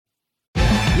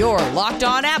Your Locked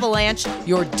On Avalanche,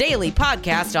 your daily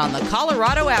podcast on the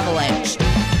Colorado Avalanche.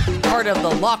 Part of the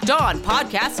Locked On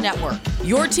Podcast Network,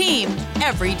 your team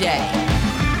every day.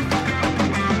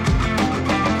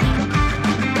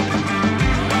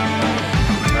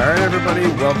 All right, everybody,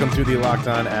 welcome to the Locked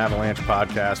On Avalanche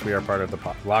podcast. We are part of the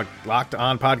Locked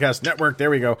On Podcast Network.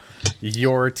 There we go.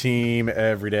 Your team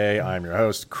every day. I'm your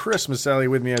host, Chris Maselli.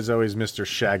 With me, as always, Mr.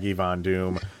 Shaggy Von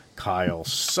Doom, Kyle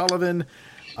Sullivan.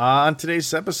 On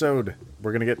today's episode,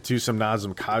 we're going to get to some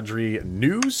Nazem Kadri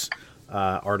news,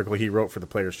 article he wrote for the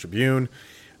Players Tribune,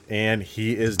 and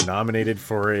he is nominated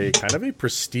for a kind of a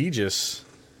prestigious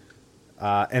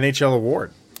NHL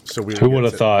award. So who would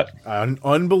have thought? An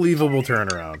unbelievable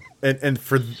turnaround, and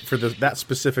for that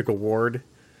specific award,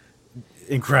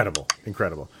 incredible.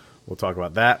 We'll talk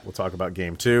about that. We'll talk about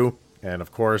Game 2, and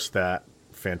of course that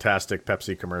fantastic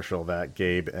Pepsi commercial that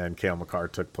Gabe and Cale Makar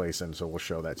took place in. So we'll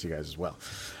show that to you guys as well.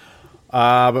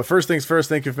 But first things first,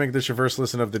 thank you for making this your first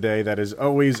listen of the day. That is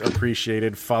always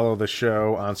appreciated. Follow the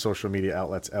show on social media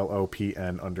outlets,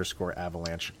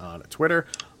 LOPN_Avalanche on Twitter,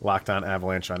 Locked On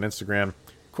Avalanche on Instagram.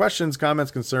 Questions,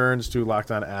 comments, concerns to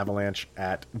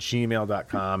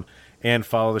lockedonavalanche@gmail.com, and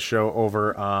follow the show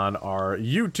over on our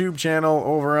YouTube channel.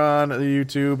 Over on the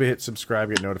YouTube, hit subscribe,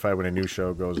 get notified when a new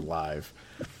show goes live.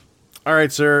 All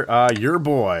right, sir, your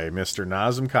boy, Mr.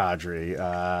 Nazem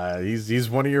Kadri.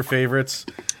 He's one of your favorites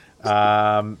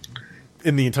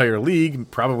in the entire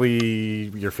league, probably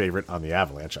your favorite on the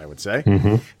Avalanche, I would say.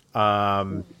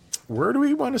 Mm-hmm. Where do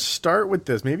we want to start with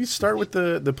this? Maybe start with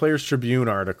the Players Tribune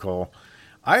article.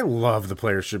 I love the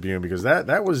Players Tribune because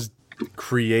that was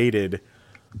created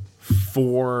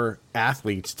for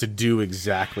athletes to do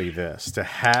exactly this, to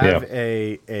have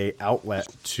a outlet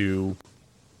to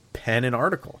pen an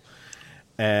article.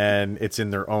 And it's in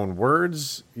their own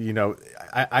words. You know,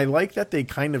 I like that they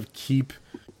kind of keep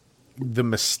the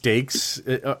mistakes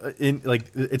in, like,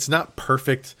 it's not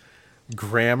perfect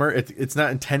grammar. It's not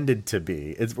intended to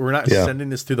be. We're not sending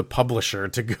this to the publisher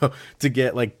to go to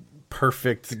get like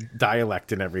perfect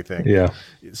dialect and everything. Yeah.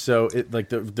 So it like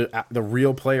the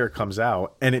real player comes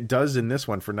out, and it does in this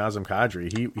one for Nazem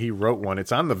Kadri. He wrote one.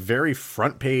 It's on the very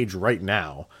front page right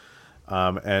now,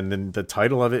 and then the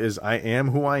title of it is "I Am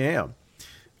Who I Am."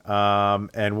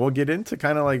 And we'll get into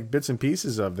kind of like bits and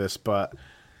pieces of this, but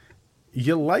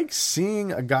you like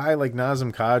seeing a guy like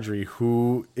Nazem Kadri,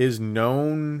 who is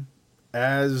known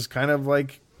as kind of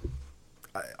like,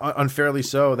 unfairly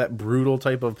so, that brutal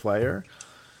type of player,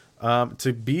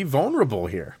 to be vulnerable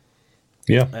here.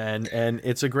 Yeah. And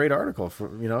it's a great article for,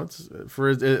 it's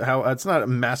how it's not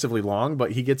massively long,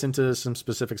 but he gets into some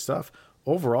specific stuff.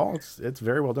 Overall, it's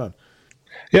very well done.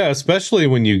 Yeah. Especially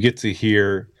when you get to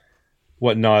hear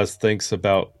what Nas thinks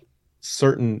about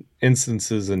certain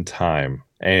instances in time,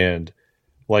 and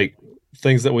like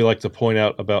things that we like to point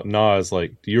out about Nas,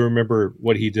 like, do you remember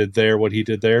what he did there, what he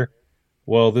did there?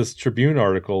 Well, this Tribune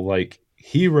article, like,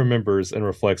 he remembers and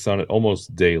reflects on it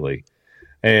almost daily.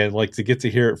 And like to get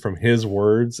to hear it from his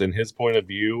words and his point of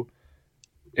view,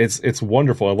 it's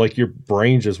wonderful. And like your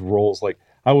brain just rolls. Like,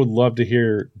 I would love to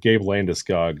hear Gabe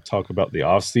Landeskog talk about the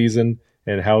off season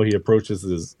and how he approaches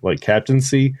his like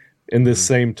captaincy in this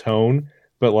same tone.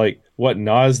 But like what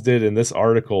Nas did in this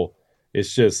article,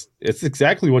 it's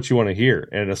exactly what you want to hear.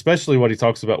 And especially what he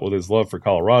talks about with his love for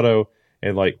Colorado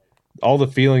and like all the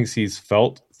feelings he's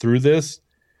felt through this.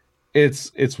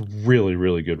 It's really,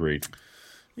 really good read.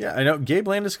 Yeah, I know Gabe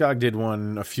Landeskog did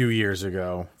one a few years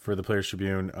ago for the Players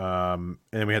Tribune. And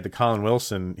we had the Colin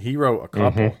Wilson. He wrote a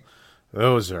couple. Mm-hmm.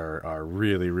 Those are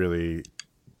really, really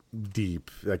deep.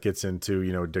 That gets into,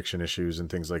 addiction issues and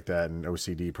things like that, and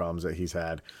OCD problems that he's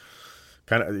had.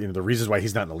 Kind of, the reasons why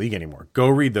he's not in the league anymore. Go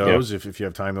read those if you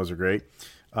have time. Those are great.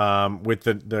 With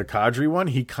the Kadri one,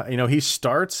 he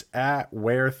starts at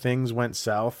where things went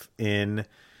south in.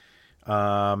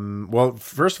 Well,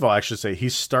 first of all, I should say he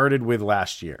started with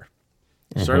last year.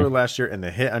 And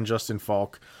the hit on Justin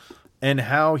Falk, and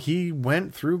how he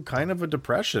went through kind of a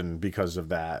depression because of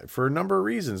that for a number of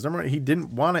reasons. Number one, he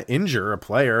didn't want to injure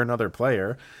another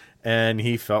player, and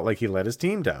he felt like he let his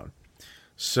team down.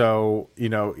 So,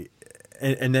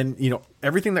 and then,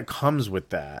 everything that comes with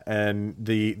that, and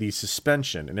the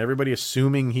suspension, and everybody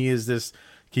assuming he's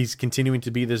continuing to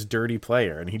be this dirty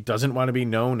player, and he doesn't want to be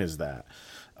known as that.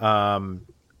 So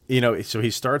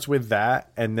he starts with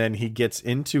that, and then he gets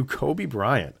into Kobe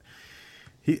Bryant.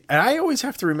 And I always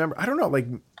have to remember, I don't know, like,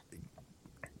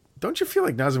 don't you feel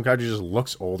like Nazem Kadri just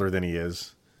looks older than he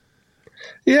is?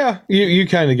 Yeah, you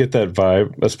kind of get that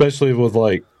vibe, especially with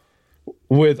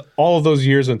all of those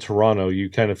years in Toronto. You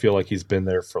kind of feel like he's been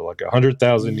there for like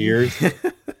 100,000 years.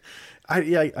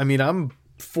 I'm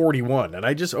 41, and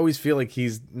I just always feel like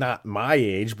he's not my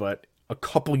age, but a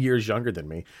couple years younger than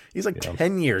me. He's like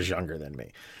 10 years younger than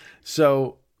me.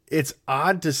 So it's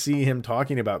odd to see him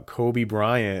talking about Kobe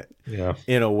Bryant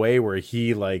in a way where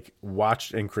he like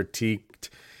watched and critiqued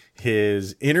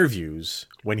his interviews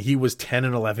when he was 10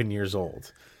 and 11 years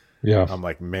old. Yeah. I'm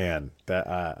like, man, that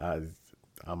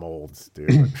I'm old,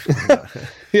 dude.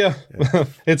 Yeah.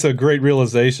 It's a great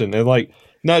realization. And like,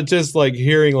 not just like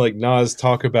hearing like Nas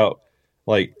talk about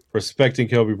like respecting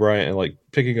Kobe Bryant and like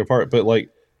picking apart, but like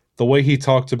the way he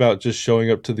talked about just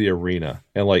showing up to the arena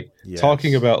and like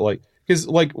talking about like, because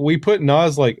like we put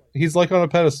Nas like he's like on a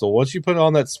pedestal. Once you put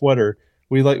on that sweater,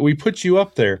 we put you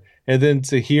up there, and then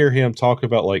to hear him talk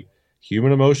about like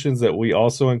human emotions that we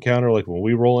also encounter, like when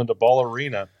we roll into Ball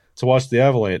Arena to watch the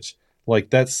Avalanche, like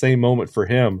that same moment for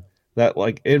him, that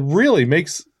like it really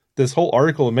makes this whole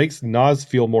article, it makes Nas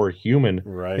feel more human and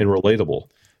relatable.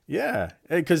 Yeah,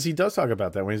 because he does talk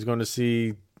about that when he's going to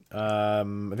see, I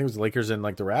think it was the Lakers and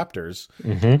like the Raptors,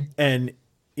 and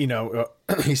you know,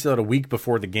 he still had a week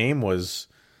before the game was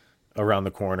around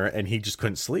the corner, and he just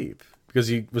couldn't sleep because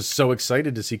he was so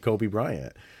excited to see Kobe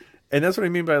Bryant. And that's what I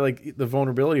mean by like the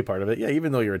vulnerability part of it. Yeah,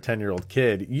 even though you're a 10-year-old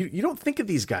kid, you don't think of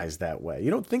these guys that way. You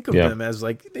don't think of them as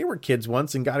like they were kids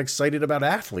once and got excited about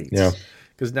athletes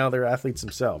because now they're athletes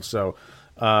themselves. So,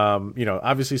 you know,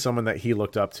 obviously someone that he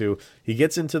looked up to. He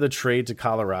gets into the trade to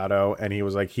Colorado, and he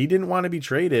was like, he didn't want to be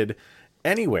traded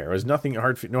anywhere. It was no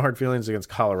hard feelings against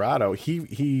Colorado.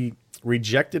 He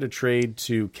rejected a trade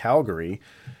to Calgary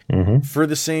for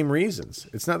the same reasons.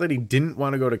 It's not that he didn't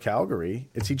want to go to Calgary.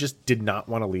 It's he just did not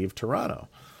want to leave Toronto.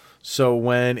 So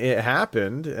when it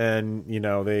happened and, you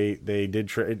know, they did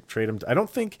trade him, I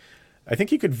think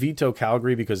he could veto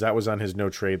Calgary because that was on his no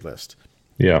trade list.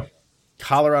 Yeah.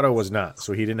 Colorado was not.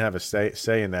 So he didn't have a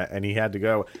say in that, and he had to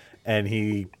go. And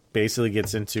he basically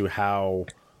gets into how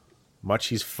much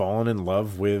he's fallen in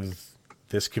love with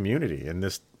this community and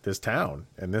this town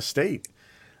and this state.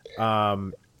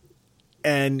 And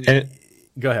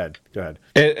go ahead. And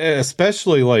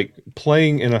especially like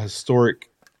playing in a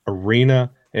historic arena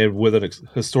and with a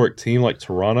historic team like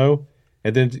Toronto.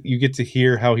 And then you get to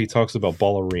hear how he talks about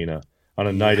Ball Arena on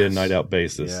a night in, night out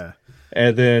basis. Yeah.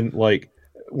 And then like,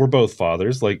 we're both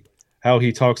fathers, like how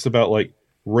he talks about like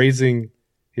raising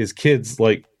his kids,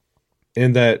 like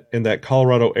in that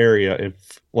Colorado area, and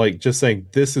like just saying,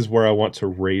 this is where I want to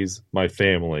raise my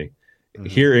family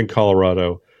here in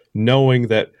Colorado, knowing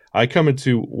that I come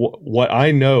into what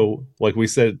I know, like we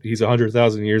said, he's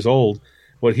 100,000 years old.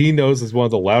 What he knows is one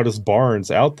of the loudest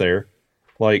barns out there.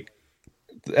 Like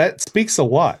that speaks a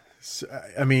lot.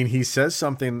 I mean, he says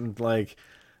something like,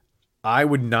 I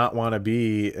would not want to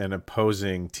be an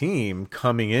opposing team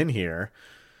coming in here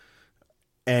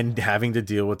and having to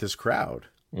deal with this crowd.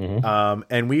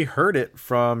 And we heard it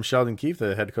from Sheldon Keefe,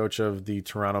 the head coach of the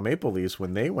Toronto Maple Leafs,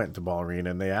 when they went to Ball Arena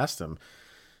and they asked him,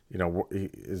 you know,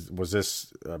 was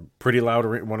this a pretty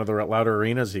loud, one of the louder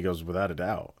arenas? He goes, without a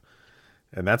doubt.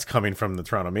 And that's coming from the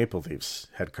Toronto Maple Leafs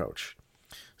head coach.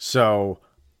 So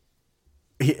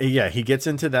he gets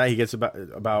into that. He gets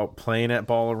about playing at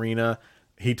Ball Arena.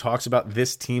 He talks about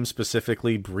this team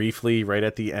specifically briefly right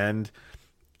at the end,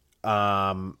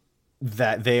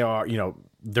 that they are, you know,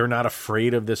 they're not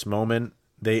afraid of this moment.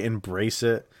 They embrace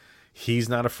it. He's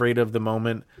not afraid of the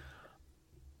moment.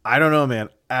 I don't know, man.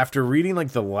 After reading like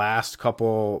the last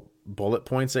couple bullet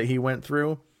points that he went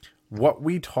through, what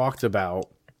we talked about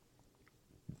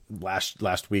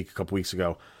last week, a couple weeks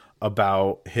ago,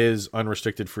 about his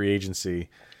unrestricted free agency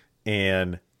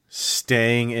and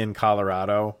staying in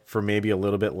Colorado for maybe a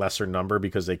little bit lesser number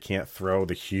because they can't throw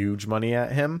the huge money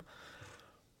at him.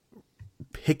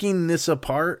 Picking this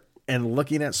apart and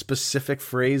looking at specific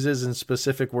phrases and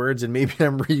specific words, and maybe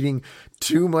I'm reading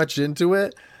too much into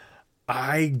it,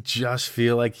 I just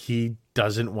feel like he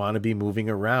doesn't want to be moving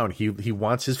around. He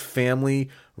wants his family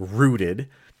rooted.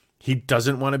 He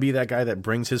doesn't want to be that guy that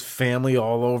brings his family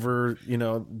all over, you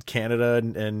know, Canada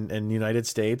and United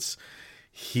States.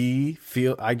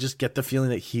 I just get the feeling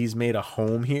that he's made a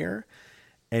home here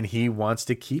and he wants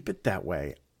to keep it that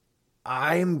way.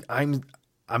 I'm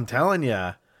telling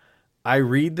you, I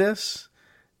read this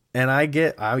and I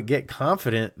get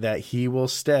confident that he will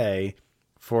stay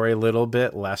for a little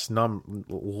bit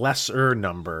lesser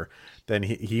number than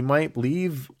he might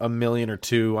leave $1 million or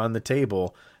 $2 million on the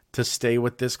table to stay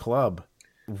with this club.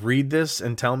 Read this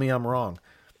and tell me I'm wrong.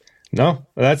 No,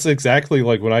 that's exactly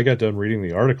like when I got done reading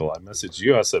the article, I messaged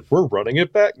you. I said, we're running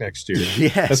it back next year.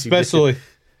 Yes,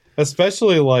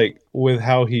 especially like with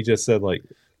how he just said, like,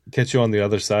 catch you on the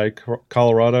other side,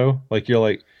 Colorado. Like, you're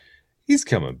like, he's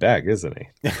coming back, isn't he?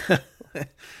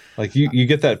 Like you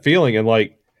get that feeling. And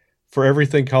like, for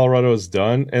everything Colorado has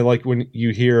done. And like when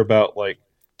you hear about like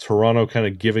Toronto kind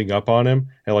of giving up on him,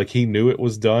 and like he knew it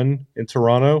was done in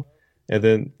Toronto, and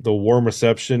then the warm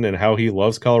reception and how he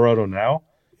loves Colorado now,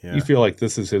 you feel like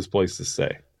this is his place to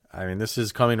stay. I mean, this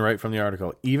is coming right from the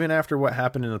article. Even after what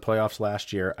happened in the playoffs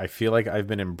last year, I feel like I've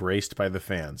been embraced by the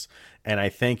fans. And I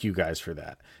thank you guys for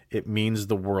that. It means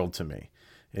the world to me.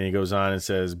 And he goes on and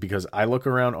says, because I look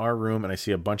around our room and I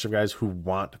see a bunch of guys who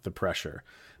want the pressure.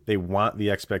 They want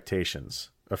the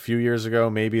expectations. A few years ago,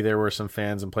 maybe there were some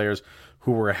fans and players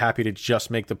who were happy to just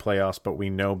make the playoffs, but we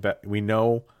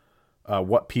know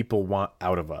what people want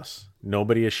out of us.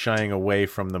 Nobody is shying away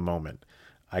from the moment.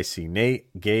 I see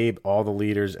Nate, Gabe, all the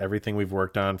leaders, everything we've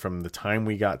worked on from the time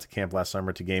we got to camp last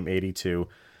summer to game 82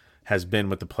 has been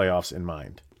with the playoffs in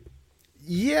mind.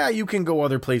 Yeah, you can go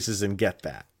other places and get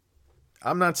that.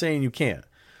 I'm not saying you can't.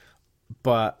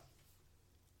 But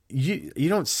you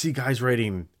don't see guys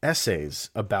writing essays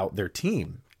about their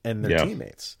team and their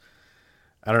teammates.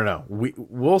 I don't know.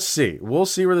 We'll see. We'll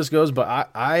see where this goes, but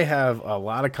I have a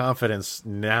lot of confidence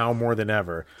now more than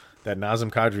ever that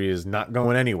Nazem Kadri is not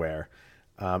going anywhere.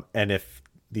 And if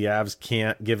the Avs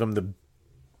can't give him the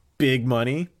big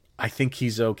money, I think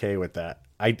he's okay with that.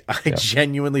 I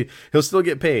genuinely, he'll still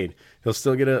get paid. He'll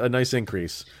still get a nice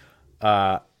increase.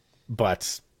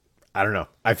 But I don't know.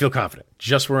 I feel confident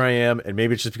just where I am. And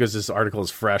maybe it's just because this article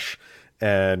is fresh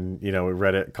and, we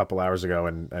read it a couple hours ago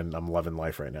and I'm loving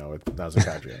life right now with Nazem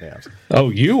Kadri and the Avs.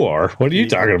 Oh, you are? What are you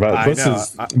talking about? This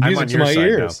is music to my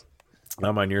ears.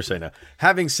 I'm on your side now.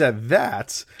 Having said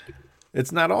that,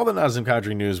 it's not all the Nazem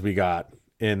Kadri news we got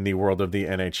in the world of the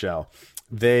NHL.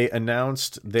 They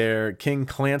announced their King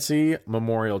Clancy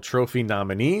Memorial Trophy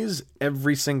nominees.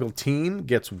 Every single team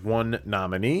gets one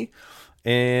nominee.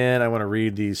 And I want to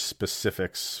read these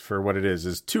specifics for what it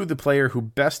is to the player who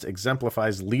best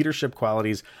exemplifies leadership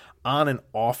qualities on and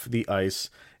off the ice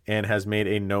and has made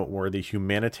a noteworthy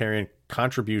humanitarian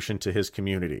contribution to his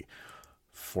community.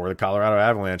 For the Colorado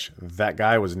Avalanche, that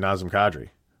guy was Nazem Kadri,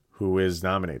 who is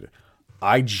nominated.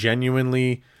 I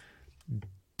genuinely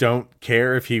don't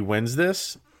care if he wins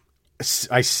this.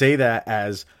 I say that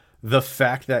as the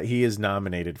fact that he is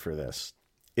nominated for this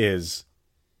is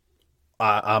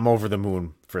I'm over the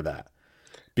moon for that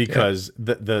because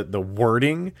the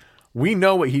wording, we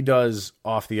know what he does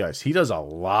off the ice. He does a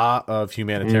lot of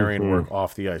humanitarian work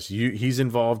off the ice. He's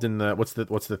involved in the what's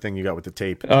the thing you got with the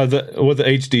tape? With the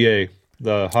HDA,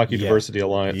 the Hockey Diversity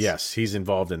Alliance. Yes, he's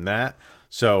involved in that.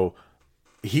 So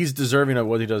he's deserving of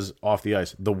what he does off the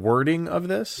ice. The wording of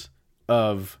this,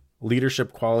 of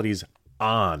leadership qualities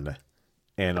on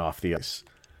and off the ice,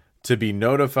 to be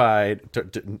notified,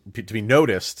 to be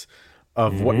noticed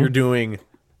of what you're doing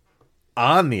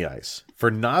on the ice.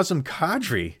 For Nazem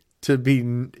Kadri to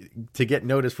get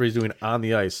noticed for what he's doing on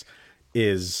the ice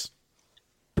is,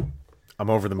 I'm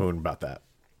over the moon about that.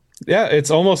 Yeah, it's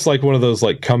almost like one of those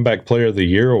like comeback player of the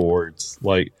year awards,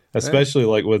 like especially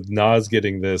like with Nas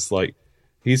getting this, like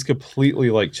he's completely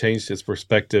like changed his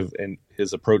perspective and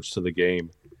his approach to the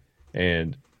game,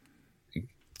 and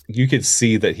you could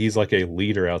see that he's like a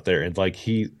leader out there, and like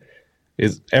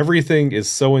everything is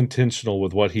so intentional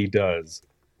with what he does.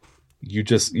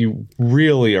 You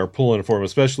really are pulling for him,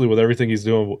 especially with everything he's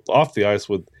doing off the ice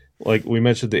with, like we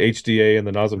mentioned, the HDA and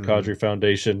the Nazem Kadri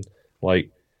Foundation. Like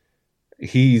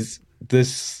this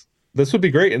would be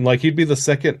great, and like he'd be the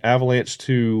second Avalanche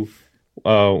to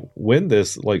win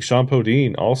this. Like Sean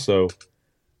Podine also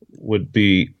would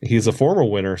be. He's a former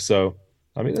winner, so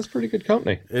I mean that's pretty good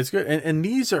company. It's good, and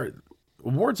these are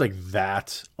awards like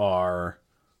that are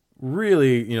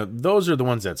really, those are the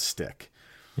ones that stick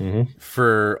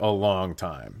for a long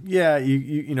time. Yeah,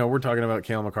 you we're talking about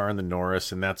Cale Makar and the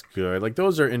Norris, and that's good. Like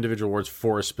those are individual awards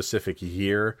for a specific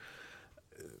year.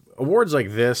 Awards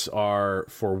like this are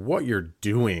for what you're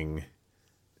doing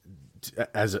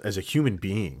as a human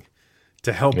being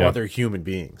to help other human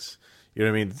beings. You know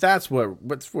what I mean? That's what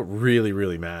really,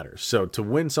 really matters. So to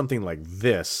win something like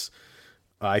this,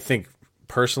 I think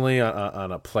personally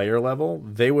on a player level,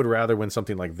 they would rather win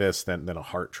something like this than a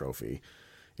Hart Trophy.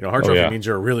 Hart Trophy means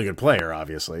you're a really good player,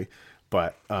 obviously,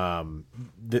 but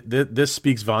this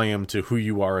speaks volume to who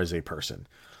you are as a person.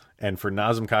 And for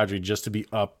Nazem Kadri just to be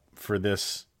up for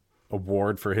this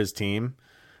award for his team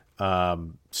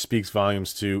speaks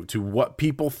volumes to what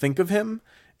people think of him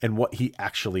and what he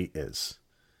actually is.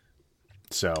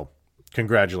 So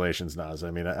congratulations, Naz.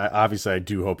 I mean, obviously I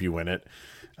do hope you win it.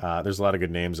 There's a lot of good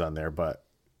names on there, but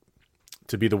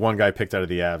to be the one guy picked out of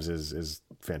the Avs is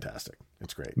fantastic.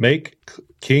 It's great. Make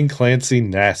King Clancy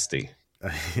nasty.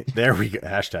 There we go.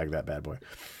 Hashtag that bad boy.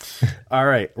 All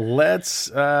right, let's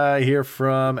hear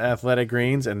from Athletic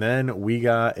Greens, and then we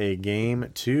got a game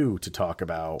 2 to talk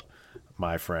about,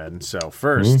 my friend. So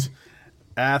first,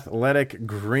 Athletic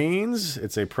Greens.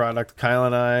 It's a product Kyle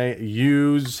and I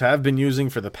have been using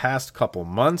for the past couple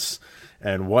months.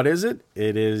 And what is it?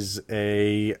 It is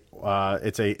a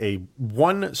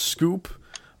one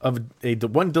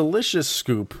delicious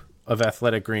scoop of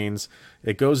Athletic Greens.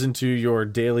 It goes into your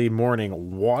daily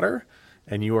morning water,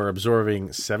 and you are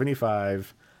absorbing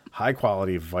 75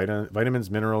 high-quality vitamins,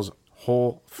 minerals,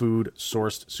 whole food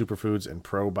sourced superfoods, and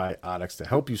probiotics to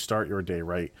help you start your day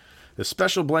right. The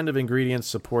special blend of ingredients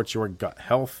supports your gut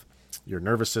health, your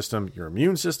nervous system, your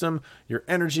immune system, your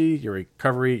energy, your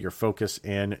recovery, your focus,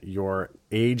 and your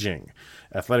aging.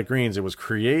 Athletic Greens, it was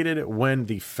created when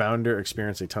the founder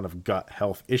experienced a ton of gut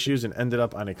health issues and ended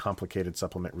up on a complicated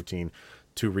supplement routine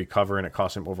to recover, and it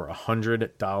cost him over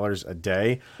 $100 a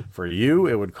day. For you,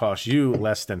 it would cost you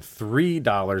less than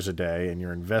 $3 a day, and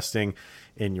you're investing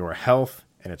in your health,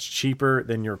 and it's cheaper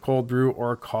than your cold brew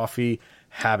or coffee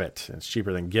habit. It's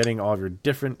cheaper than getting all of your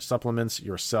different supplements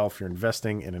yourself. You're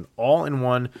investing in an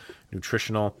all-in-one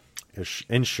nutritional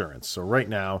insurance. So right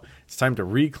now, it's time to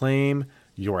reclaim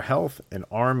your health and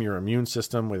arm your immune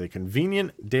system with a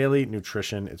convenient daily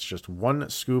nutrition. It's just one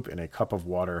scoop in a cup of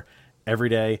water every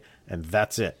day, and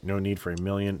that's it. No need for a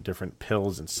million different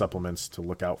pills and supplements to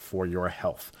look out for your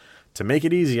health. To make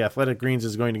it easy, Athletic Greens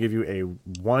is going to give you a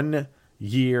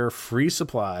 1-year free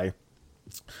supply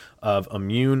of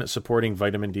immune supporting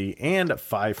vitamin D and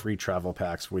 5 free travel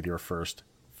packs with your first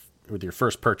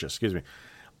purchase.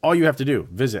 All you have to do,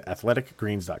 visit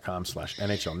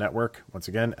athleticgreens.com/NHL Network. Once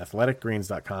again,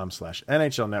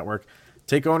 athleticgreens.com/NHL Network.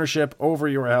 Take ownership over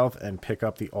your health and pick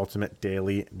up the ultimate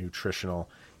daily nutritional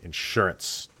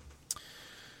insurance.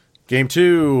 Game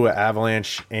 2,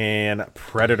 Avalanche and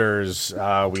Predators.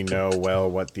 We know well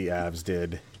what the Avs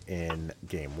did in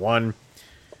Game 1.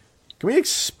 Can we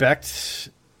expect...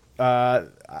 I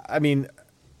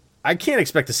can't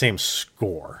expect the same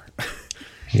score.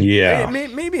 Yeah.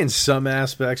 Maybe in some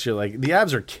aspects, you're like, the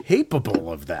Avs are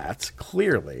capable of that,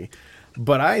 clearly.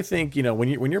 But I think,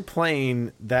 when you're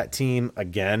playing that team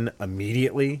again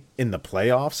immediately in the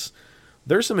playoffs,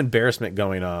 there's some embarrassment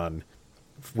going on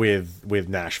with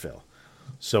Nashville.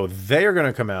 So they are going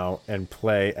to come out and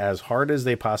play as hard as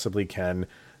they possibly can.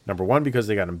 Number one, because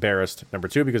they got embarrassed. Number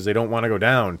two, because they don't want to go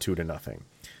down 2-0. On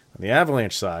the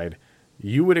Avalanche side,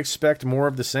 you would expect more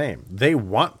of the same. They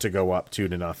want to go up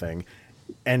 2-0,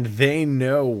 and they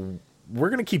know, we're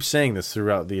going to keep saying this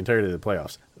throughout the entirety of the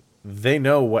playoffs, they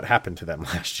know what happened to them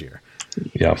last year.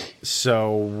 Yeah.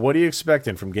 So what are you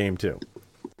expecting from Game 2?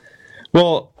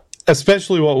 Well,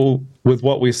 especially with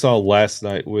what we saw last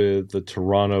night with the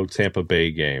Toronto-Tampa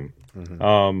Bay game.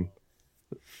 Mm-hmm.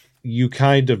 You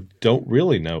kind of don't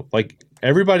really know. Like,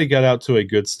 everybody got out to a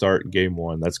good start in Game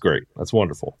 1. That's great. That's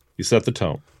wonderful. You set the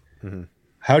tone. Mm-hmm.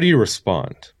 How do you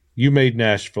respond? You made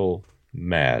Nashville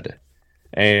mad,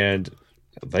 and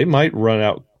they might run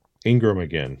out Ingram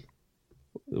again.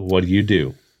 What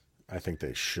do? I think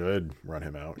they should run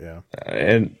him out, yeah.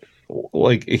 And,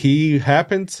 like, he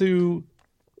happened to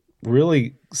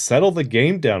really settle the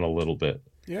game down a little bit.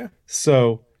 Yeah.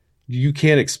 So you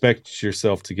can't expect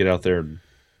yourself to get out there and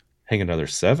hang another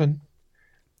 7.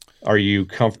 Are you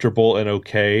comfortable and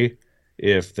okay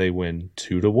if they win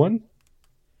 2-1?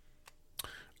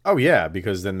 Oh yeah,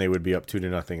 because then they would be up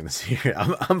 2-0 in the series.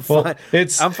 I'm fine.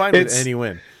 I'm fine with any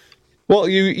win. Well,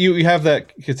 you have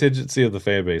that contingency of the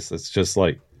fan base that's just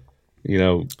like,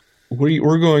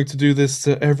 we're going to do this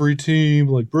to every team,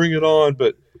 like, bring it on.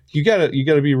 But you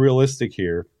gotta be realistic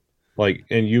here. Like,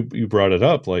 and you brought it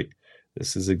up, like,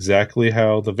 this is exactly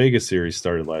how the Vegas series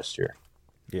started last year.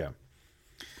 Yeah.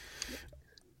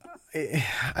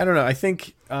 I don't know. I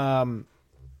think,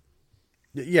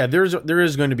 there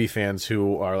is going to be fans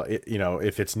who are,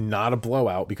 if it's not a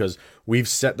blowout, because we've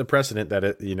set the precedent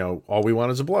that all we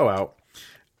want is a blowout.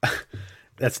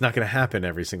 That's not going to happen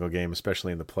every single game,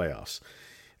 especially in the playoffs.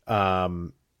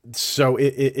 So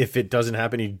if it doesn't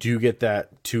happen, you do get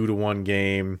that 2-1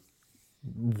 game,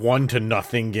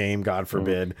 1-0 game, God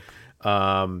forbid.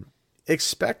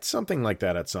 Expect something like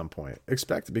that at some point.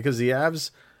 Because the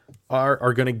Avs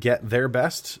are going to get their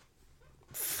best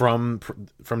from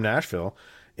Nashville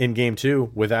in Game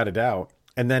 2 without a doubt,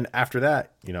 and then after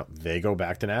that, they go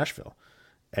back to Nashville,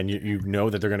 and you know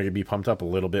that they're going to be pumped up a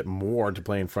little bit more to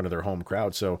play in front of their home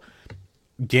crowd. So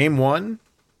Game 1,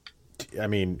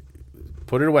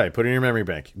 put it away, put it in your memory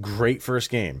bank. Great first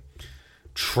game.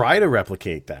 Try to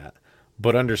replicate that,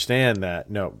 but understand that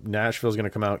no, Nashville's going to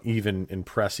come out and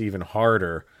press even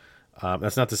harder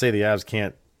That's not to say the Avs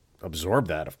can't absorb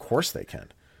that. Of course they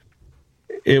can.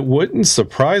 It wouldn't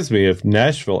surprise me if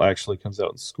Nashville actually comes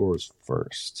out and scores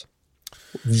first.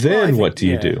 Then what do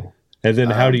you do? And then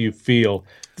how do you feel?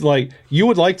 Like, you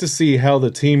would like to see how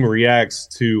the team reacts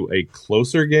to a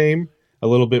closer game, a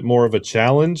little bit more of a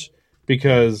challenge,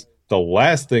 because the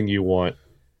last thing you want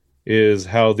is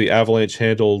how the Avalanche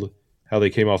handled how they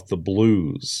came off the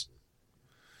Blues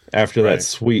after that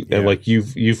sweep. Yeah. And like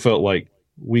you felt like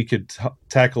we could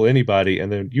tackle anybody,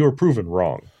 and then you were proven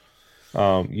wrong.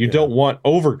 You don't want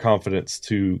overconfidence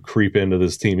to creep into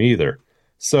this team either.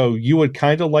 So you would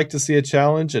kind of like to see a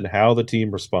challenge and how the team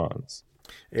responds.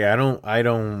 Yeah, I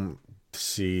don't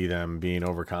see them being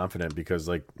overconfident because,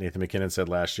 like Nathan MacKinnon said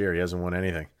last year, he hasn't won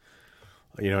anything.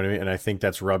 You know what I mean? And I think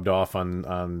that's rubbed off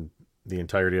on the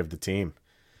entirety of the team.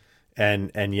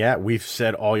 And yeah, we've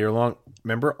said all year long,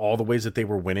 remember all the ways that they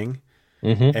were winning?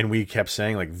 Mm-hmm. And we kept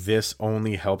saying, like, this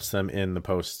only helps them in the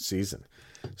postseason.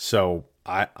 So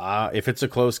if it's a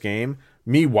close game,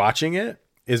 me watching it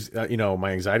is,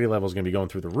 my anxiety level is going to be going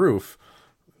through the roof.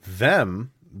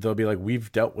 They'll be like,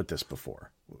 we've dealt with this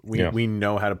before. We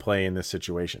know how to play in this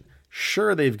situation.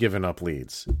 Sure, they've given up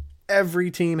leads.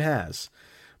 Every team has.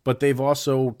 But they've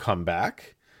also come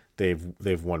back.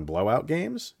 They've won blowout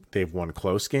games. They've won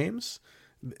close games.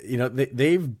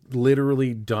 They've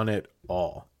literally done it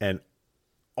all. And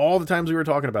all the times we were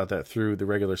talking about that through the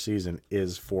regular season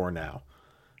is for now.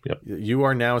 Yep. You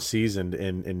are now seasoned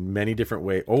in many different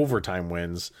ways. Overtime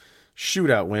wins,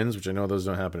 shootout wins, which I know those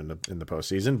don't happen in the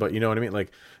postseason, but you know what I mean?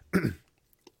 Like,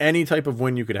 any type of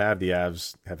win you could have, the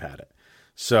Avs have had it.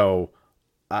 So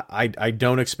I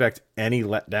don't expect any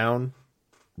letdown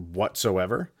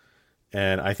whatsoever.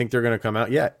 And I think they're going to come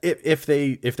out. Yeah, if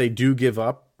they do give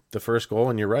up the first goal,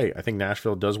 and you're right, I think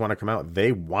Nashville does want to come out.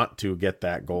 They want to get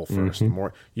that goal first. Mm-hmm.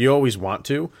 More, you always want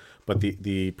to, but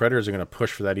the Predators are going to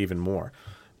push for that even more.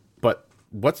 But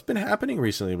what's been happening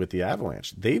recently with the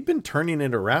Avalanche? They've been turning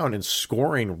it around and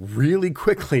scoring really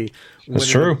quickly when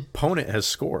an opponent has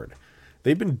scored.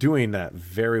 They've been doing that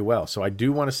very well. So I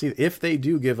do want to see if they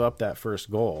do give up that first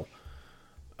goal.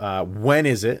 When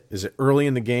is it? Is it early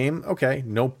in the game? Okay,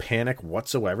 no panic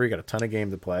whatsoever. You got a ton of game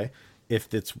to play.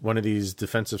 If it's one of these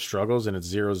defensive struggles and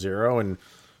it's 0-0 and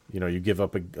you give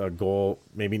up a goal,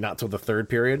 maybe not till the third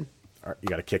period, you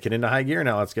got to kick it into high gear.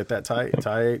 Now let's get that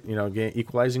tie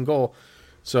equalizing goal.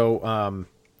 So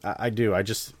I do.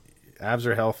 Avs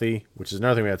are healthy, which is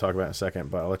another thing we got to talk about in a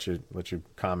second. But I'll let you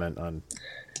comment on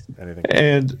anything.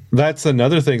 And that's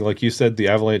another thing. Like you said, the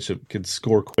Avalanche can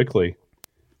score quickly.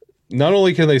 Not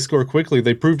only can they score quickly,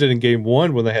 they proved it in Game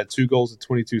 1 when they had 2 goals in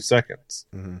 22 seconds.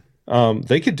 Mm-hmm.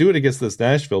 They could do it against this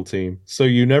Nashville team. So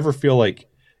you never feel like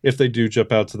if they do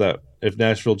jump out to that, if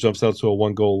Nashville jumps out to a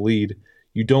 1-goal lead,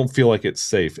 you don't feel like it's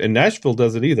safe. And Nashville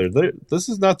doesn't either. This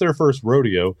is not their first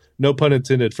rodeo. No pun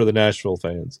intended for the Nashville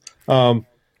fans.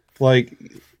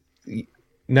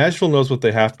 Nashville knows what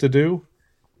they have to do.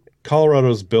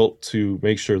 Colorado's built to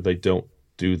make sure they don't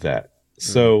do that.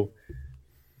 Mm-hmm. So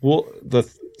the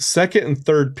second and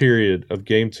third period of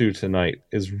Game 2 tonight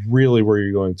is really where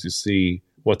you're going to see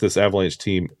what this Avalanche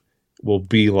team will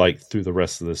be like through the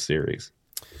rest of this series.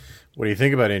 What do you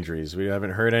think about injuries? We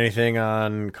haven't heard anything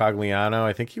on Cogliano.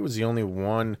 I think he was the only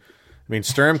one. I mean,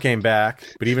 Sturm came back,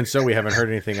 but even so, we haven't heard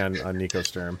anything on Nico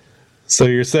Sturm. So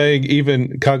you're saying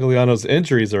even Cogliano's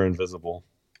injuries are invisible?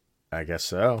 I guess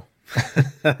so.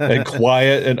 And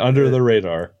quiet and under the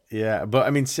radar. Yeah, but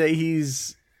I mean, say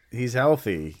he's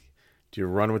healthy. Do you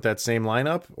run with that same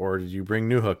lineup, or do you bring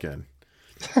Newhook in?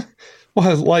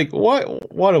 Well, like,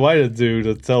 what do I do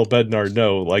to tell Bednar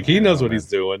no? Like, he knows what he's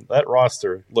doing. That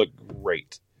roster looked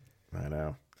great. I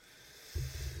know.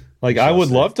 Like, I would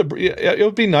love to. It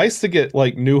would be nice to get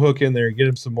like Newhook in there and get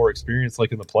him some more experience,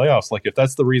 like in the playoffs. Like, if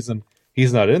that's the reason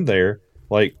he's not in there,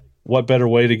 like, what better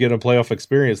way to get him playoff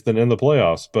experience than in the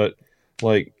playoffs? But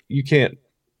like, you can't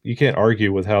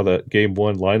argue with how that Game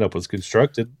 1 lineup was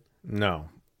constructed. No,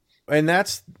 and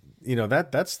that's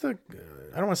that's the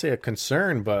I don't want to say a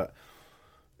concern, but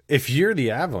if you're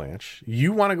the Avalanche,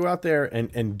 you want to go out there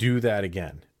and do that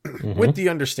again, mm-hmm. with the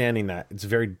understanding that it's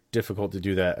very difficult to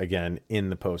do that again in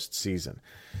the postseason.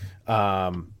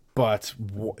 But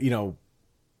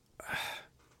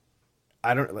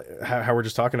I don't how we're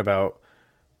just talking about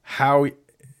how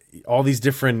all these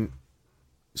different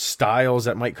styles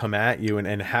that might come at you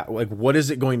and how, like, what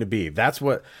is it going to be? That's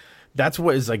what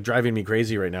is like driving me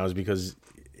crazy right now, is because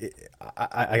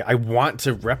I want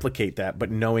to replicate that,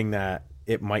 but knowing that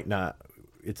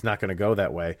it's not going to go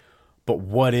that way. But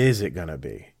what is it going to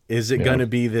be? Is it going to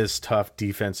be this tough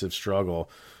defensive struggle,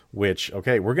 which,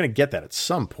 okay, we're going to get that at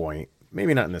some point,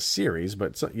 maybe not in the series,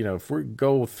 but if we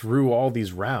go through all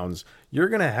these rounds, you're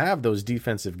going to have those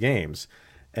defensive games,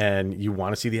 and you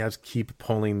want to see the Avs keep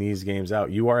pulling these games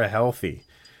out. You are healthy.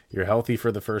 You're healthy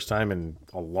for the first time in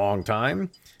a long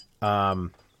time.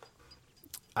 I'm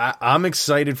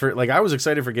excited for, I was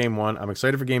excited for game 1. I'm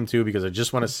excited for game 2 because I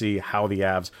just want to see how the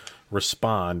Avs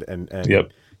respond and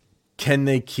can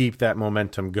they keep that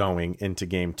momentum going into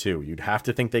game 2? You'd have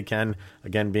to think they can,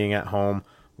 again, being at home.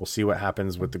 We'll see what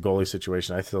happens with the goalie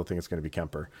situation. I still think it's going to be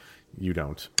Kemper. You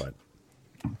don't, but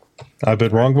I've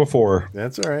been wrong before.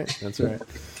 That's all right.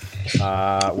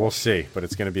 We'll see, but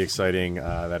it's going to be exciting.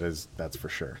 That's for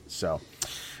sure. So,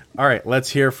 all right, let's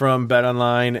hear from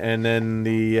BetOnline, and then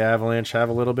the Avalanche have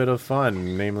a little bit of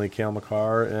fun, namely Cale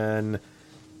Makar and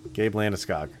Gabe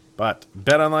Landeskog. But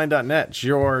BetOnline.net,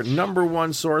 your number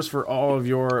one source for all of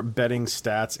your betting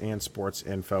stats and sports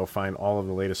info. Find all of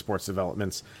the latest sports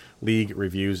developments, league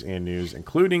reviews, and news,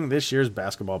 including this year's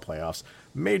basketball playoffs,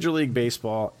 Major League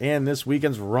Baseball, and this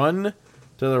weekend's run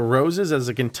to the Roses as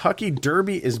the Kentucky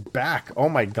Derby is back. Oh,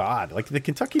 my God. The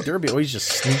Kentucky Derby always just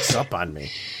sneaks up on me.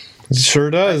 It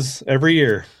sure does, every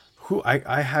year.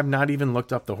 I have not even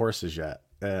looked up the horses yet.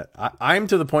 I'm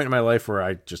to the point in my life where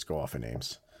I just go off of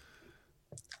names.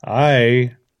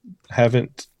 I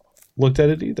haven't looked at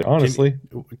it either, honestly.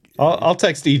 I'll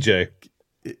text EJ.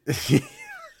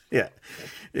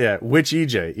 Yeah. Which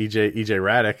EJ? EJ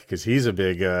Raddick, because he's a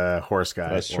big horse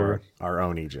guy. That's true. Our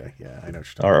own EJ. Yeah, I know what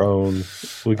you're talking Our about. own.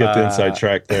 We got the inside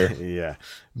track there. Yeah.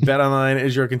 BetOnline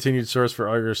is your continued source for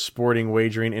all your sporting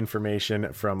wagering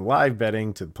information, from live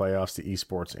betting to the playoffs to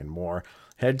esports and more.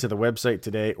 Head to the website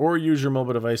today or use your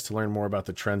mobile device to learn more about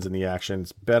the trends in the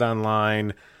actions.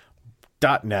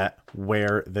 BetOnline.net,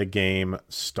 where the game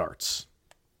starts.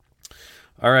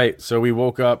 All right, so we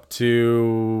woke up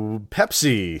to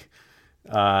Pepsi,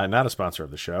 not a sponsor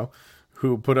of the show,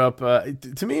 who put up,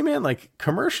 to me, man,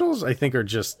 commercials I think are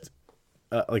just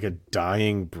a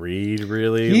dying breed,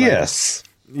 really. Yes.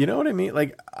 You know what I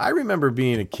mean? I remember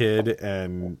being a kid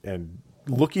and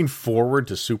looking forward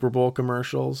to Super Bowl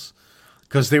commercials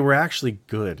because they were actually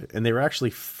good and they were actually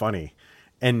funny.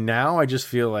 And now I just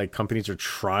feel like companies are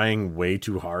trying way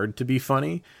too hard to be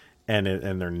funny, and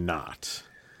they're not.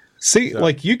 See,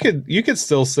 you could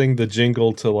still sing the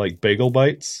jingle to Bagel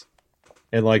Bites,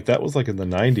 and that was in the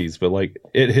 90s, but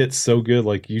it hits so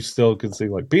good, you still could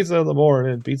sing pizza in the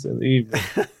morning, pizza in the evening,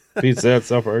 pizza at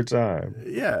supper time.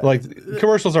 Yeah,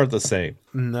 commercials aren't the same.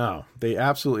 No, they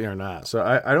absolutely are not. So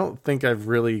I don't think I've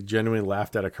really genuinely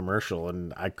laughed at a commercial,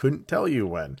 and I couldn't tell you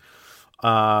when.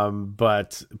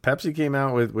 But Pepsi came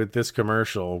out with this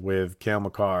commercial with Cale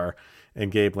Makar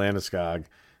and Gabe Landeskog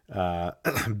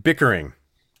bickering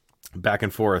back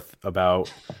and forth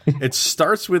about it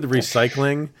starts with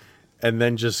recycling and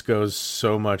then just goes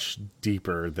so much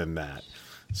deeper than that.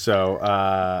 So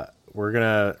we're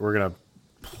gonna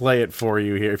play it for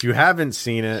you here. If you haven't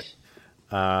seen it,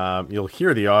 you'll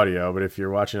hear the audio, but if you're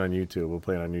watching on YouTube, we'll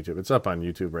play it on YouTube. It's up on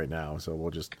YouTube right now, so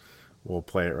we'll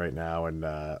play it right now, and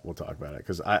we'll talk about it,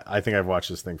 because I think I've watched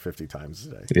this thing 50 times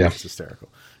today. Yeah. It's hysterical.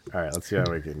 All right, let's see how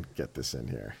we can get this in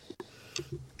here.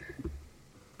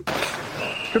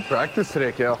 Good practice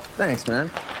today, Cale. Thanks,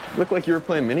 man. Looked like you were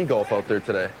playing mini golf out there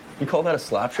today. You call that a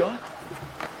slap shot?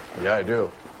 Yeah, I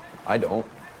do. I don't.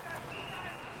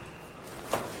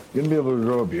 You gonna be able to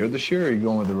grow a beard this year, or are you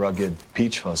going with the rugged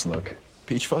peach fuzz look?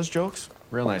 Peach fuzz jokes?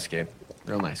 Real nice, Gabe.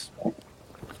 Real nice.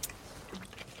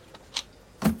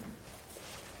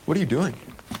 What are you doing?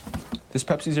 This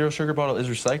Pepsi Zero Sugar bottle is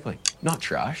recycling, not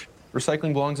trash.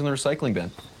 Recycling belongs in the recycling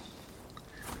bin.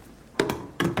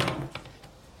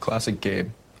 Classic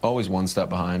Gabe. Always one step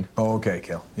behind. Oh, okay,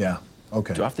 Cale. Yeah,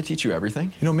 okay. Do I have to teach you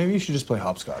everything? Maybe you should just play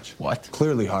hopscotch. What?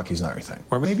 Clearly, hockey's not your thing.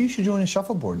 Or maybe you should join a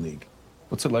shuffleboard league.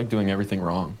 What's it like doing everything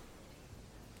wrong?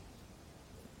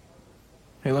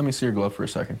 Hey, let me see your glove for a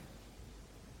second.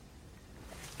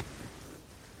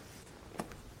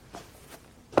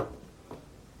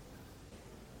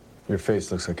 Your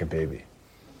face looks like a baby.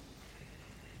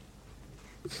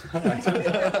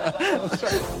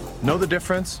 Know the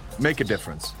difference? Make a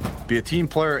difference. Be a team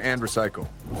player and recycle.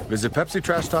 Visit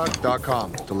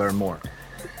PepsiTrashTalk.com to learn more.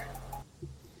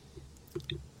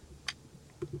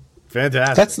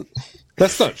 Fantastic.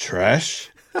 That's not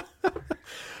trash.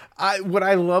 What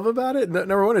I love about it,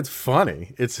 number one, it's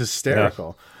funny. It's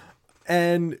hysterical. Yeah.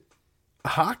 And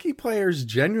hockey players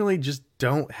generally just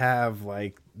don't have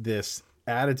this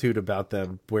attitude about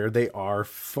them where they are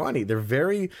funny. They're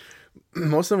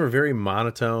most of them are very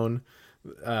monotone.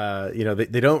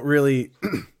 They don't really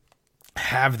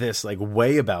have this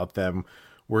way about them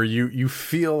where you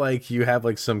feel like you have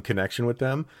some connection with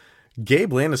them.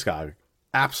 Gabe Landeskog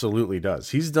absolutely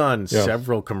does. He's done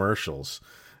several commercials,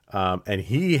 and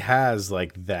he has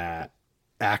like that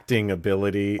acting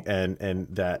ability and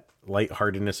that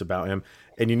lightheartedness about him.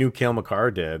 And you knew Cale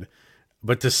Makar did,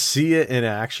 but to see it in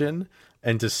action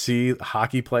and to see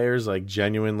hockey players like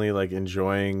genuinely like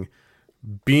enjoying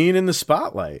being in the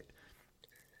spotlight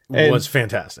was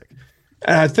fantastic.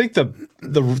 And I think the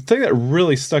thing that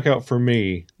really stuck out for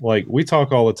me, like we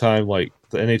talk all the time, like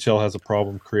the NHL has a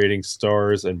problem creating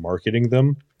stars and marketing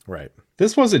them. Right.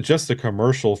 This wasn't just a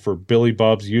commercial for Billy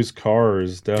Bob's used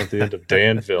cars down at the end of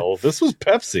Danville. This was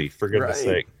Pepsi, for goodness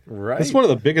sake. Right. It's one of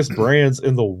the biggest brands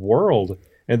in the world.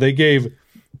 And they gave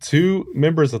 2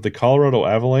 members of the Colorado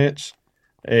Avalanche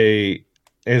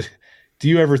do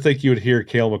you ever think you would hear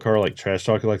Cale Makar like trash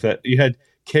talking like that? You had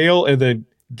Cale and then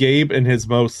Gabe in his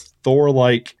most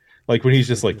Thor-like, like when he's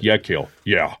just like, yeah, Cale,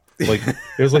 yeah. Like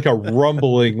it was like a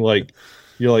rumbling, like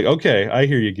you're like, okay, I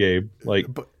hear you, Gabe. Like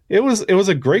it was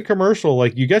a great commercial.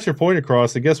 Like you get your point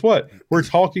across, and guess what? We're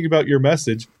talking about your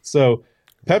message. So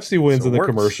Pepsi wins in the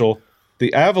commercial.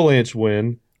 The Avalanche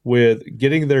win with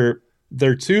getting their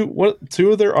two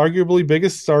of their arguably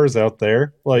biggest stars out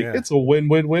there. Like it's a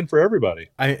win-win-win for everybody.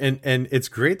 And it's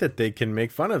great that they can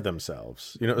make fun of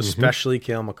themselves, you know, especially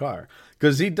Cale Makar,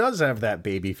 because he does have that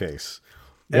baby face.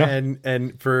 Yeah.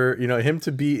 And for, you know, him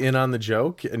to be in on the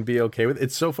joke and be okay with it,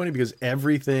 it's so funny because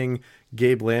everything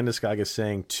Gabe Landeskog is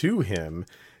saying to him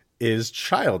is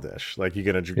childish. Like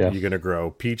you're gonna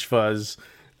grow peach fuzz,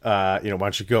 you know, why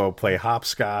don't you go play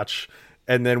hopscotch?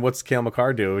 And then what's Cale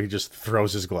Makar do? He just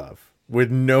throws his glove with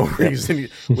no reason,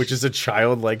 which is a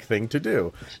childlike thing to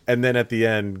do. And then at the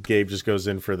end, Gabe just goes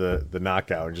in for the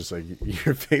knockout and just like,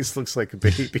 your face looks like a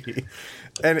baby.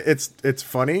 And it's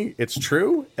funny, it's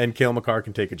true, and Cale Makar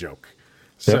can take a joke.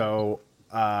 So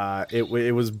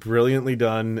it was brilliantly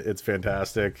done. It's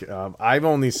fantastic. I've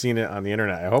only seen it on the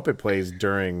internet. I hope it plays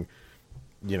during,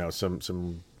 you know, some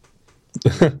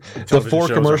the 4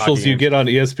 commercials you get on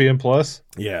ESPN Plus.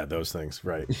 Yeah, those things,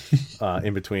 right.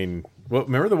 In between. Well,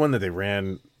 remember the one that they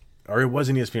ran, or it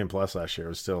wasn't ESPN Plus last year. It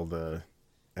was still the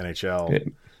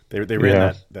NHL. They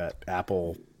ran that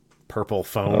Apple purple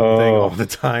phone thing all the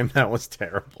time. That was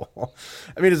terrible.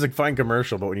 I mean, it's a fine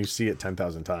commercial, but when you see it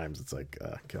 10,000 times, it's like,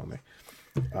 kill me.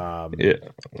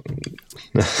 Good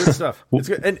stuff. It's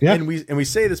good, and we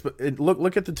say this, but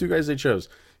look at the 2 guys they chose.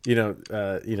 You know,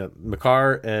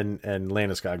 Makar and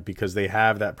Landeskog, because they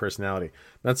have that personality.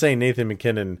 I'm not saying Nathan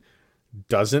McKinnon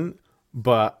doesn't,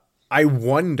 but I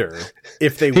wonder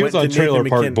if they went to Trailer Nathan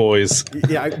Park McKinnon. Boys.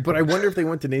 Yeah, but I wonder if they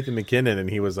went to Nathan McKinnon and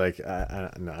he was like, no,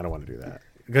 I don't want to do that,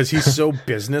 because he's so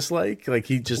businesslike. Like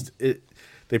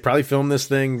they probably filmed this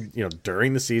thing, you know,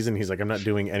 during the season. He's like, I'm not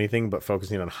doing anything but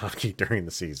focusing on hockey during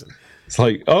the season. It's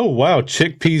like, oh wow,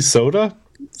 chickpea soda,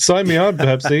 sign me on,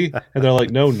 Pepsi. And they're like,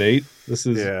 no, Nate, this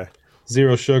is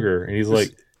zero sugar. And he's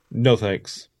like, no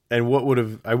thanks. And what would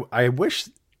have I wish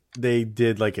they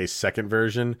did like a second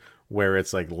version where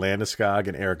it's like Landeskog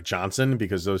and Eric Johnson,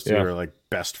 because those 2 are like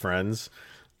best friends.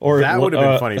 Or that would have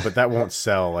been funny, but that won't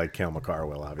sell like Cale Makar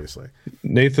will, obviously.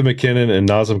 Nathan McKinnon and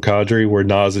Nazem Kadri, where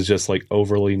Naz is just like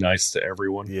overly nice to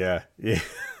everyone. Yeah,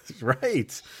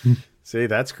 right. See,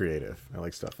 that's creative. I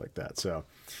like stuff like that. So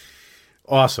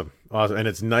awesome. And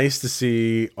it's nice to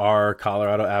see our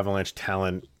Colorado Avalanche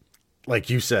talent, like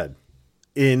you said,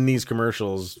 in these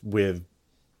commercials with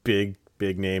big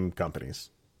name companies.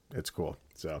 It's cool.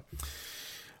 So,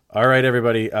 all right,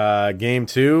 everybody. Game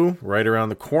 2 right around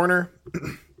the corner.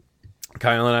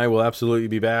 Kyle and I will absolutely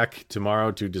be back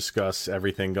tomorrow to discuss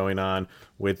everything going on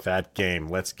with that game.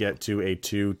 Let's get to a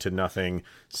 2-0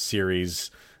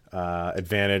 series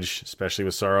advantage, especially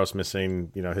with Saros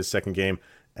missing, you know, his second game,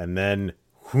 and then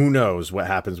who knows what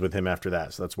happens with him after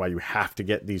that. So that's why you have to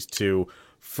get these 2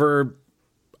 for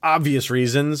obvious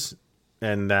reasons,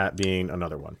 and that being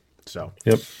another one. So,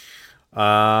 yep.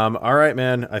 All right,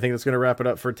 man. I think that's going to wrap it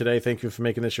up for today. Thank you for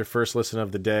making this your first listen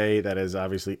of the day. That is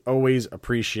obviously always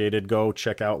appreciated. Go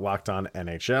check out Locked On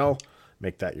NHL.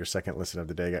 Make that your second listen of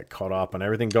the day. Get caught up on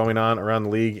everything going on around the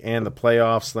league and the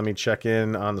playoffs. Let me check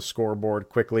in on the scoreboard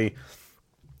quickly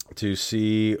to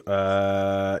see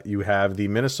you have the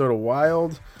Minnesota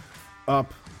Wild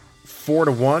up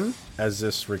 4-1 as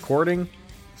this recording.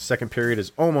 Second period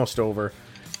is almost over.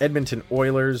 Edmonton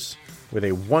Oilers with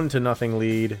a 1-0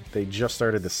 lead. They just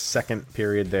started the second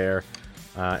period there.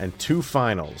 And 2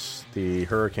 finals. The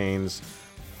Hurricanes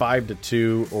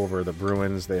 5-2 over the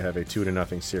Bruins. They have a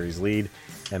 2-0 series lead.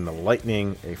 And the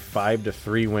Lightning a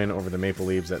 5-3 win over the Maple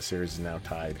Leafs. That series is now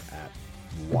tied at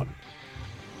 1.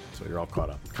 So you're all caught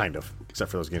up, kind of,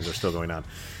 except for those games that are still going on.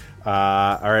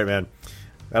 All right, man.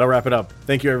 That'll wrap it up.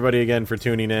 Thank you, everybody, again for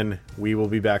tuning in. We will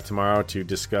be back tomorrow to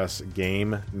discuss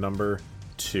game number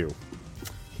 2.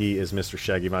 He is Mr.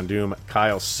 Shaggy Von Doom,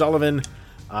 Kyle Sullivan.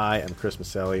 I am Chris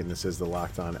Maselli, and this is the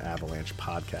Locked On Avalanche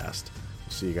podcast.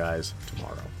 We'll see you guys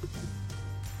tomorrow.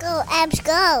 Go, Abs,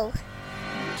 go!